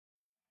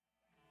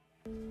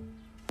Hi,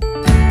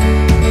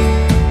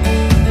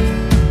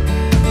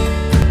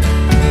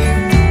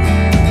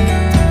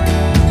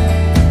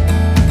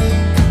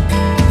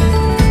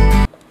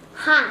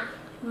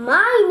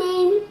 my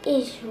name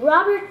is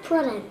Robert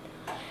Prodan.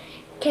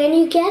 Can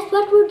you guess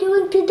what we're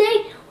doing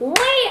today? We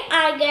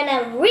are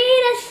gonna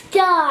read a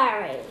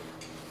story.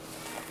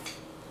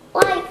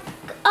 Like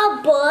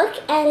a book,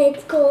 and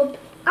it's called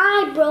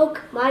I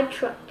Broke My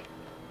Trunk.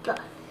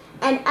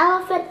 An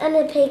Elephant and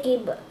a Piggy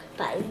book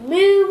by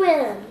Moo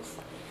Williams.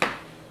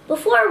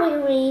 Before we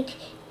read,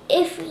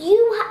 if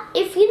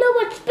you know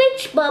what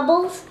speech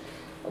bubbles,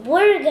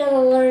 we're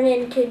gonna learn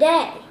it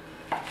today.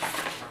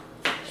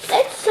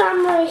 It's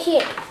somewhere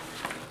here.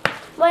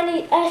 When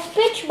a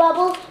speech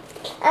bubble,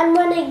 and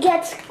when it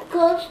gets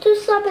close to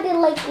somebody,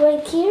 like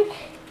right here,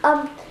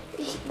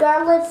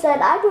 Garland said,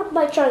 "I broke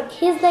my trunk."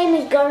 His name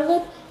is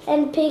Garland,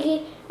 and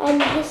Piggy,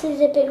 and this is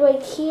a pig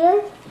right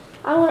here.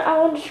 I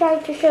want to try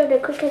to show the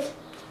quickest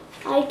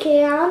I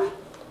can,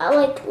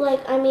 like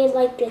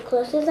the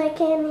closest I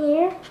can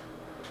here.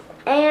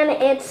 And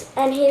his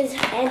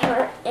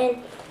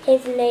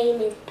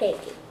name is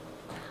Piggy.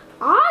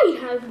 "I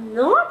have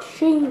not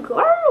seen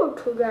Garland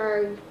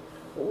today."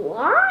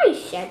 "Why?"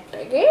 said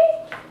Piggy.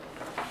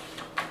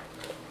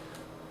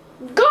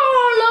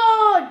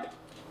 "Garland!"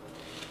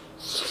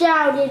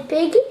 shouted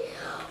Piggy.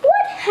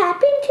 "What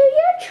happened to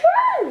your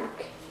trunk?"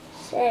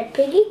 said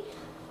Piggy.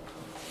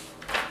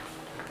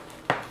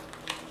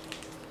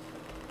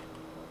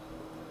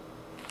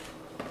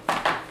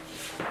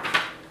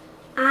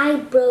 "I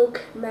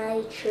broke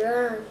my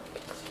trunk."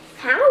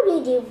 "How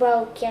did you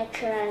break your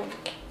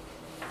trunk?"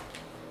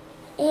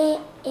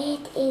 It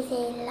is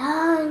a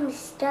long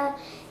story.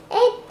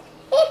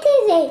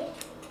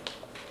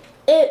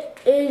 It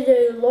is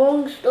a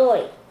long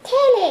story.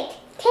 Tell it,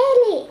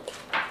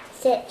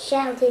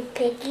 shouted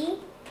Piggy.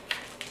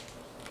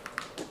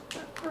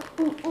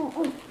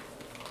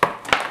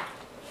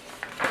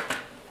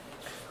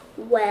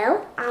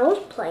 "Well, I was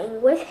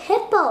playing with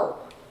Hippo."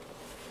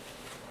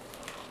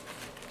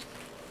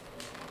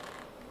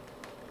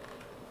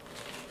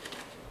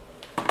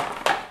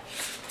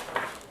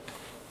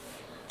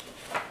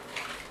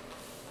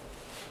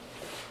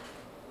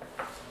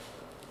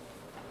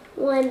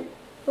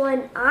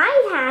 When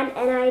I had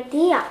an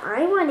idea,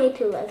 I wanted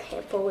to let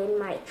Hippo in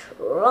my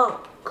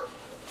trunk.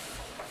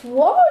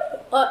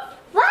 "What?"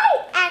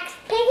 "Why?" asked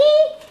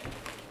Piggy.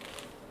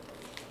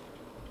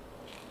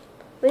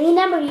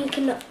 Remember, you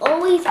can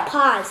always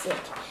pause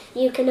it.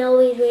 You can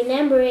always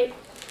remember it.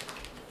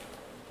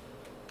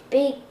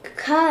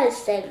 "Because,"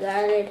 said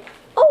Garland.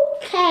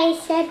 "Okay,"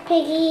 said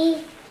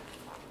Piggy.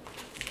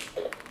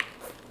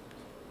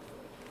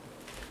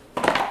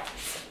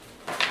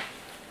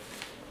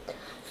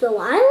 So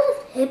I let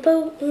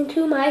Hippo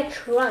into my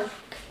trunk.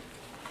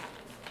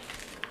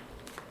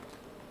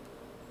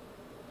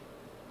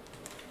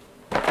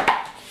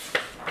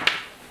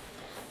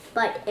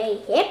 "But a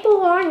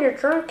hippo on your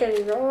trunk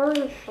is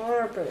very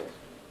sharp."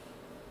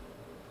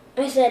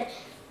 I said,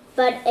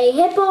 "But a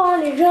hippo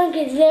on your trunk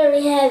is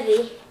very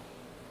heavy."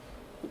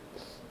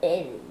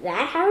 "Is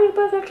that how you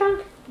broke your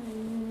trunk?"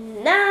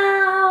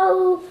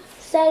 "No,"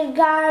 said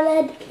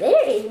Garland.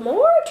 "There is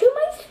more to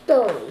my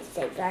story,"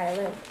 said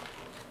Garland.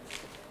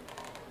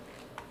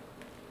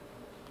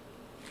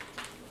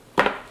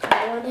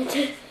 I wanted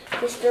to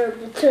disturb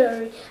the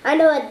story. I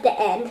know at the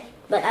end,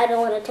 but I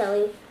don't want to tell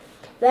you.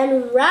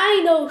 "Then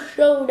Rhino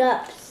showed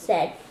up,"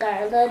 said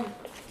Garland.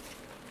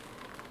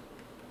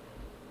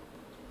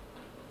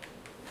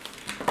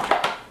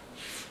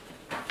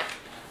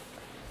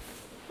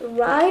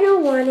 "Rhino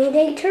wanted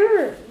a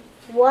turn."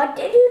 "What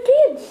did you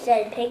do?"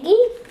 said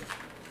Piggy.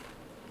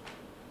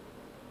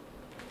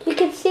 You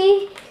can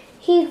see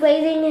he's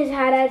waving his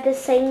hat at the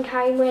same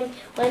time when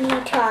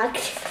he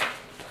talked.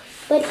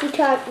 But he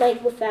talked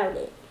like without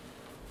it.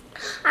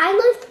 "I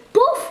left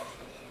both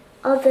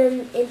of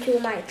them into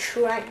my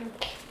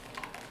trunk."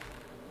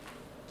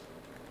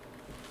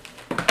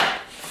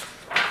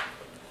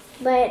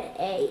 But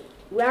a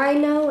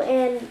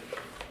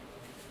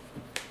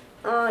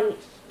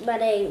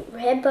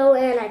hippo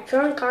and a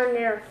trunk on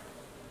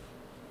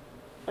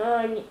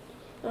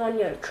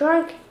your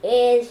trunk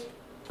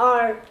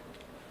are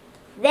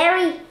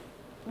very,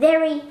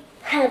 very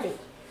heavy.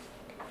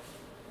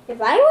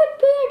 If I would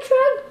be a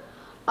trunk,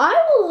 I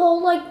will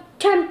hold like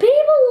 10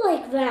 people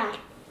like that.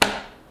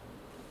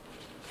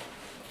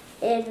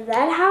 Is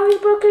that how you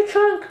broke your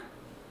trunk?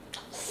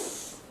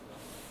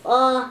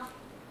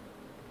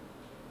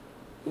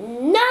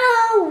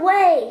 No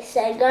way,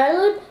 said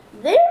Garland.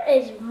 There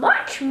is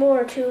much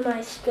more to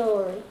my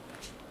story.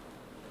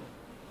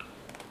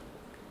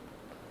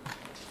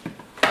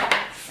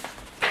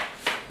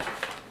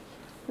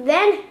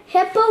 Then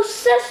Hippo's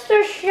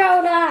sister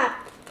showed up,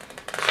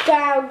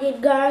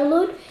 shouted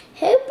Garland.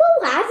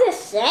 Hippo has a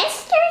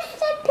sister,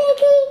 said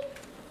Piggy.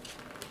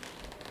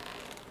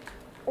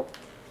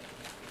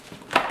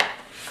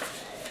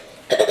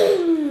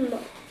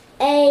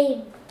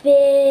 A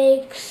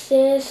big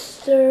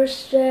sister,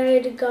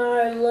 said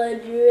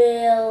Garland,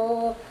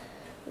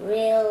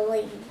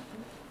 really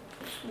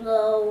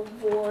slow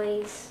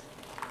voice.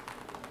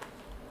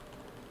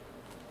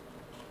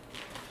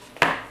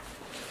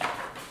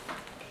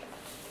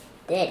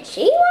 Did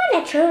she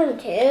want a turn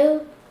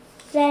too?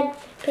 Said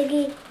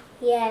Piggy.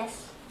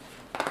 Yes.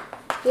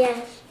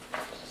 Yes.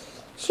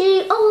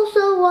 She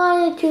also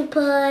wanted to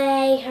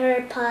play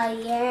her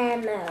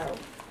piano.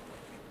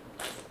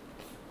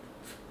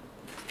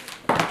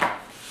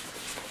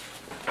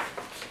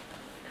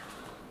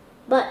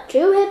 But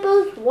 2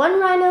 hippos, 1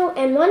 rhino,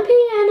 and 1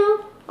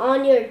 piano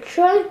on your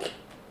trunk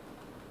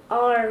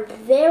are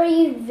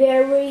very,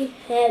 very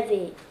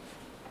heavy.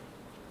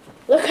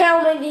 Look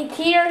how many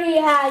tears he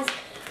has.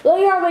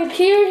 Look how many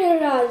tears he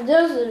has.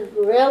 This is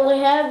really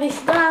heavy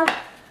stuff.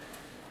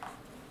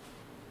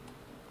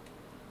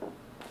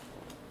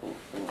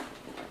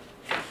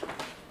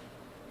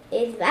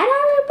 Is that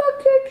how you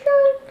book your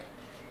trunk?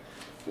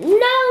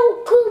 No,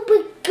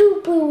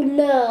 Koopa,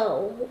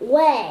 no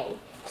way,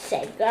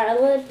 said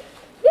Garland.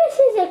 This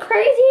is a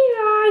crazy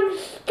long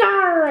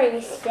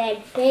story,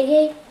 said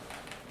Piggy.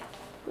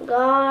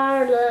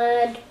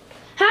 Garland.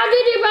 How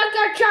did you book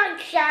your trunk?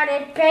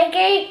 Shouted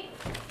Piggy.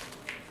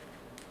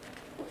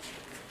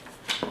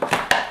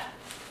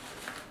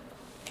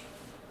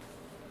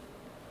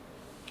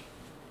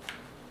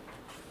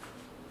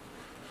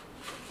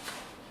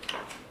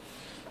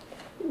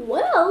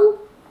 Well,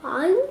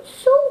 I'm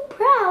so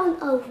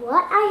proud of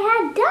what I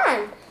had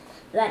done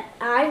that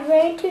I'm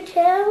going to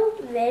tell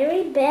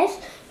very best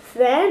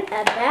friend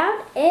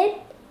about it.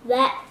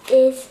 That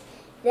is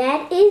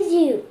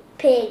you,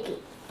 Piggy,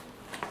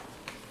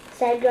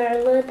 said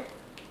Garland.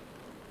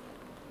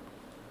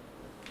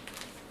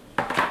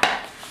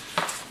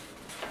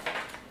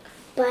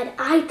 But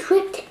I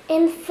tripped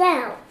and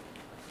fell,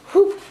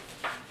 whoop,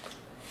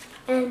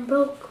 and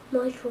broke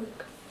my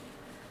trunk.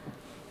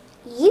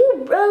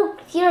 You broke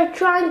your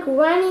trunk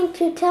running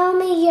to tell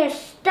me your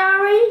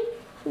story?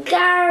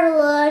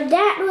 Garland,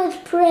 that was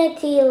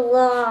pretty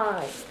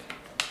long.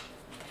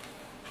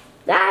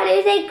 That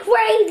is a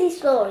crazy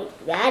story.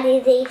 That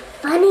is a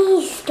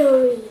funny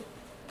story,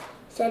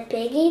 said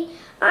Piggy.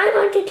 I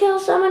want to tell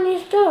someone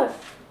your story.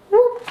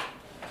 Whoop.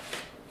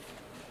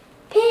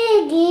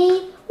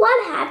 Piggy,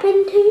 what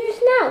happened to your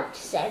snout?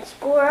 Said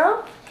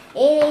Squirrel.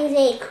 It is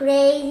a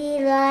crazy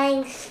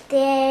long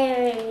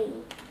story.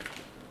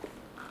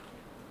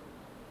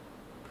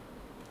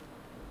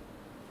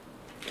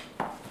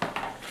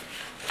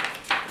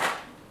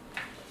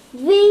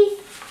 The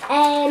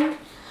end.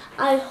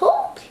 I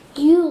hope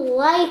you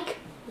like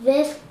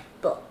this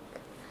book.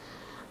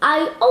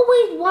 I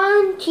always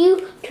want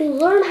you to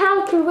learn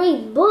how to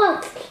read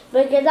books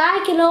because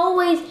I can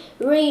always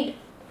read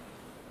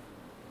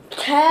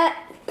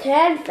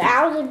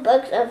 10,000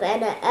 books of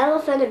an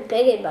elephant and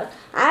piggy book.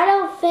 I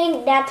don't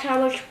think that's how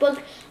much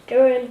books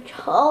there are in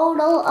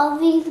total of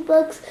these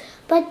books,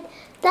 but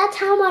that's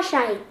how much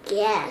I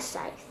guess,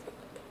 I think.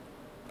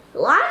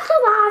 Lots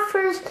of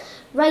authors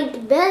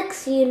write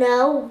books, you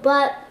know,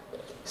 but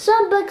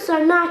some books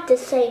are not the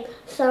same.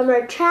 Some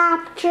are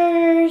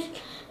chapters,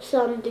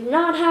 some do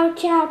not have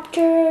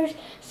chapters,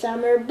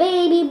 some are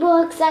baby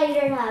books. I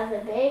don't have a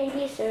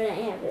baby, so I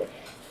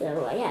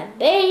have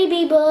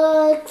baby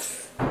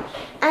books,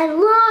 and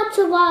lots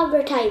of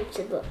other types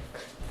of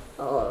books.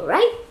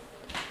 Alright?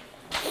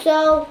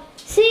 So,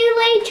 see you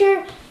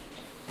later.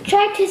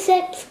 Try to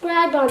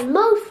subscribe on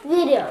most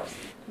videos.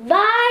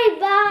 Bye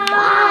bye.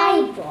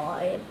 Bye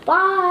boy.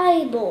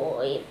 Bye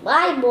boy.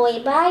 Bye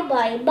boy. Bye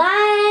bye. Bye.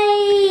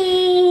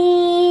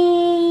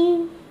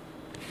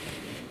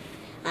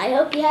 I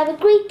hope you have a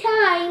great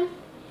time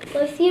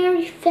with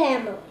your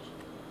family.